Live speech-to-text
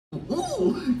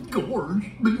Oh,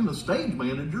 gorge, being a stage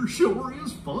manager sure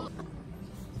is fun.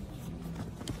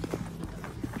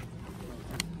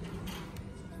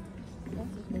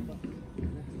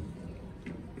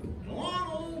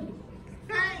 Donald!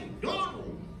 Hey,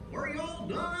 Donald! Where are y'all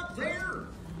done up there?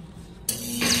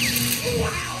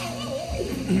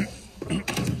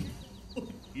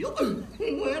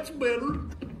 Well, that's better.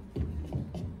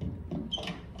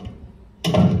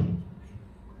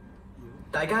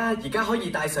 Đại家而家可以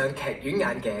戴上劇院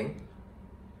眼鏡。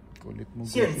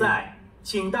现在，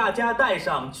请大家戴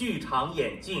上剧场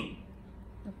眼镜。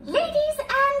Ladies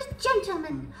and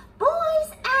gentlemen, boys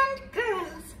and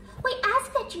girls, we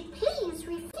ask that you please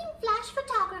refrain flash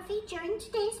photography during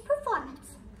today's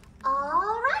performance.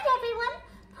 All right, everyone,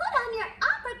 put on your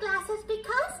opera glasses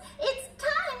because it's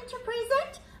time to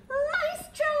present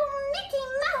Maestro Mickey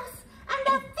Mouse and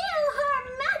the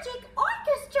PHILHARMAGIC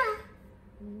Orchestra.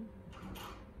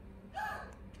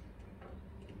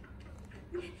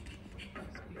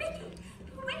 Mickey,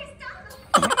 where's Donald?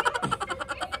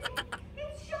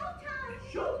 It's showtime.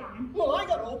 Showtime? Well, I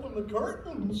gotta open the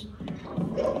curtains.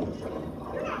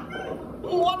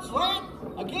 What's that?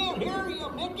 I can't hear you,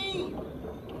 Mickey.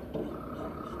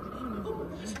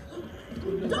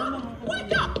 Donald,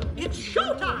 wake up! It's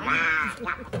showtime!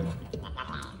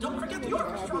 Don't forget the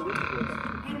orchestra.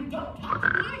 And don't touch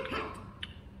my hat.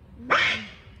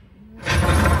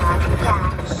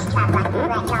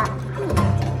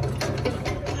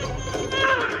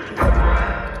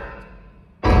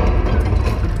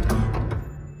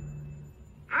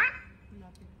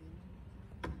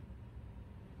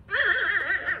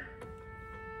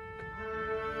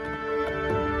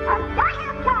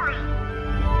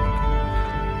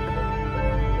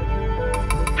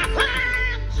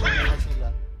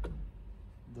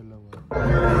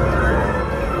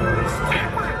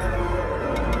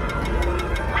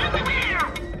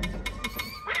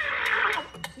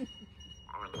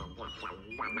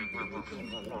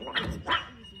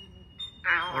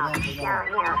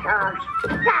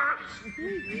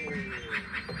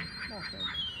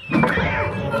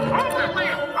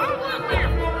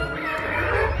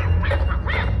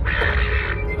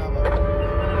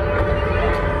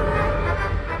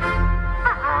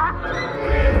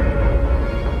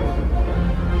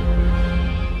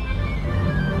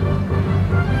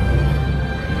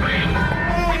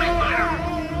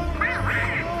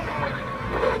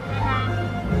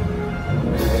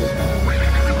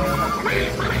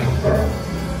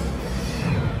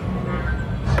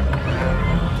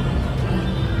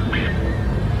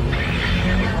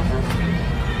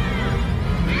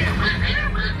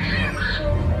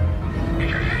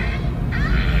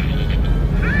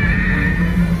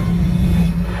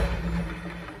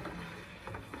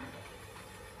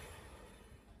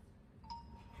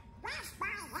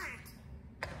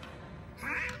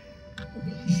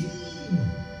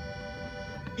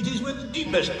 It is with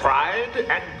deepest pride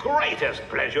and greatest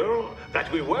pleasure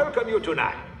that we welcome you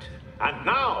tonight. And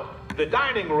now, the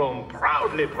dining room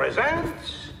proudly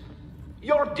presents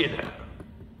your dinner.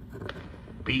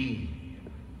 Be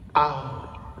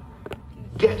our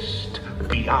guest.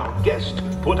 Be our guest.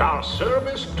 Put our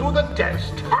service to the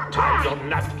test. Tie your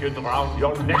napkin round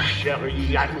your neck,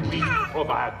 sherry, and we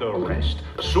provide the rest.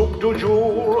 Soup du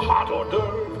jour, hot hors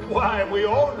d'oeuvre. Why, we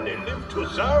only live to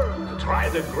serve. Try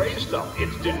the gray stuff,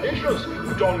 it's delicious.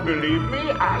 Don't believe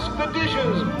me? Ask the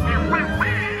dishes.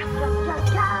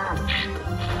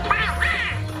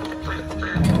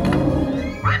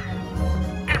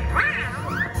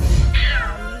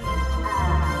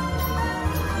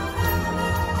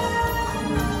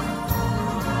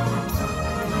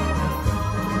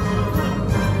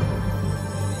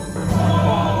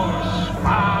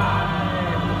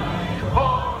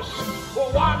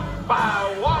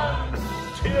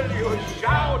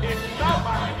 Shout enough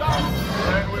and enough,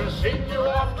 then we'll sing you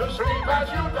off to sleep as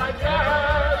you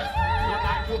digest.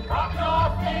 Tonight you prop your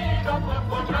feet up, left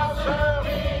foot out, sir.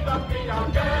 Feet up, be our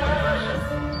guest.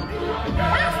 Be our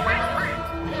guest.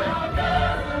 Be our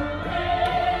guest.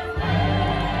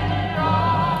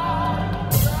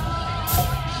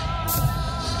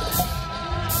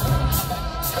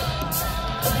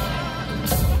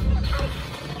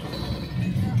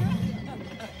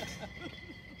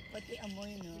 Pati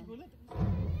amoy, no?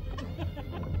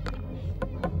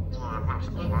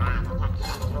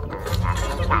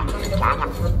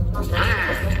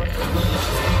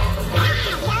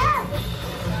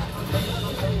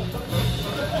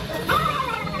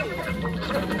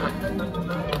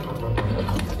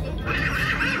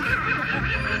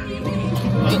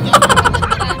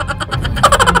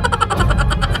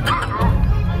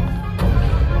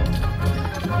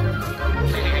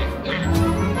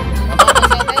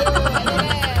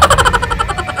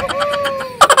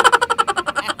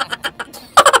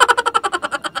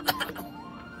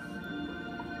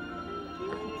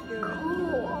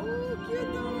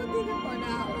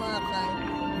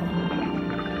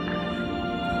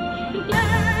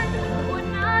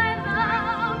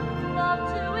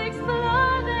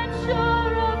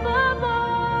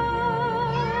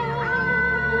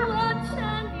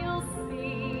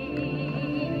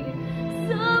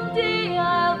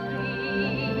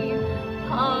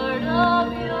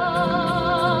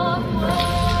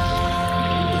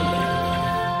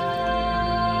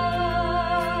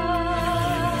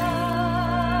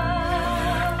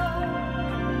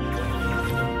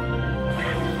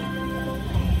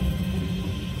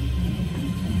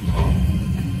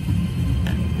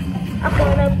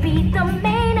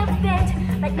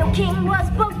 everything was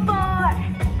before.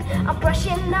 I'm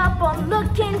brushing up, I'm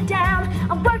looking down,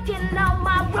 I'm working on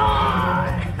my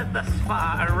roar. Thus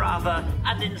far, a rather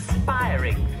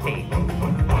uninspiring thing.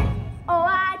 Oh,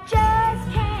 I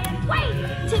just can't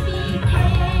wait to be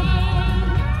king.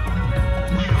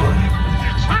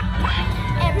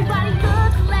 Everybody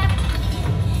look left,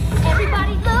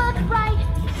 everybody look right.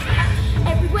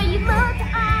 Everywhere you look,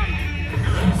 I'm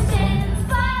standing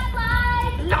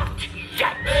spotlight. Not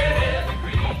yet!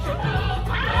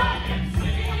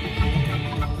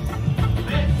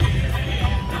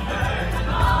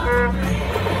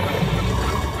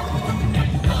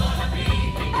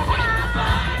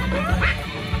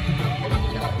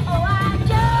 Oh, I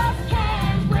just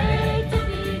can't wait to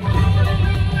be king.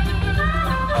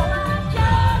 Oh, I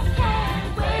just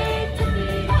can't wait to be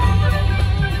king.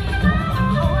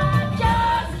 Oh, I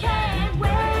just can't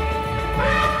wait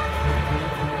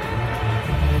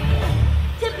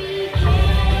to be king.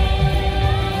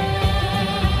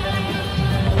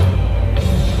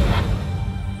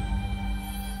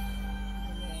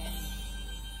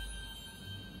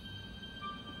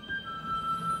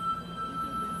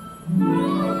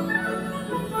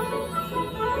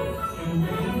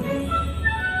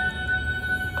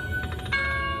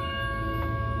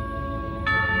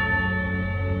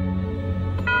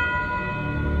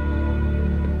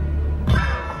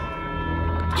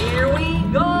 Here we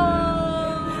go!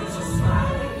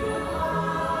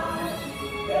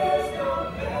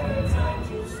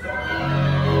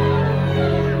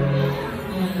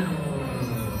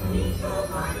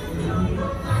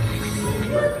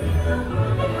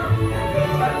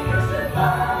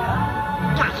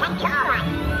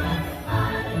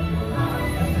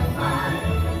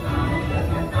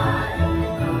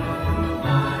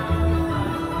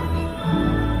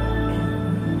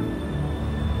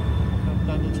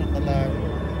 Ganda sa malayo.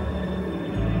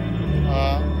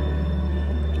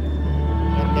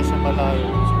 Ganda sa malayo.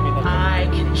 Sa pinaka. I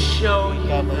can show you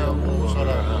Tama the yung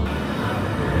sarap.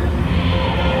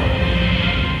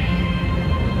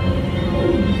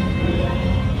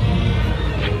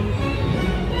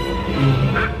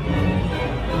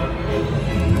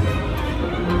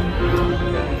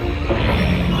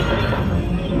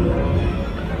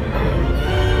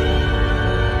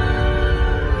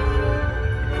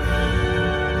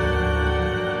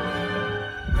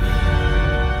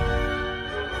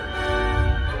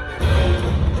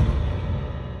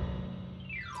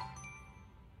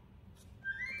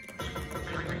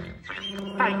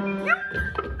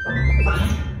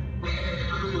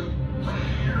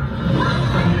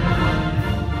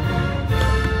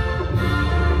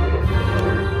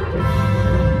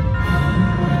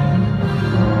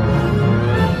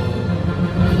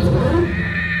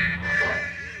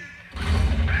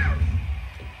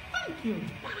 Thank you.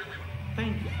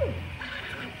 Thank you.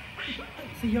 Thank you.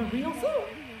 See you real soon.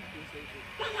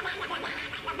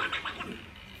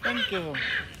 Thank you.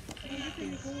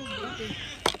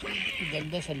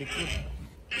 Ganda sa likod.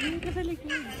 Ka sa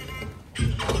likod.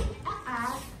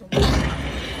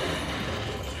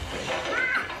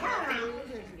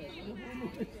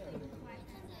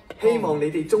希望你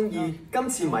哋中意今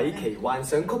次米奇幻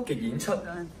想曲嘅演出。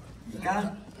而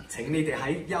家請你哋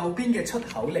喺右邊嘅出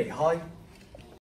口離開。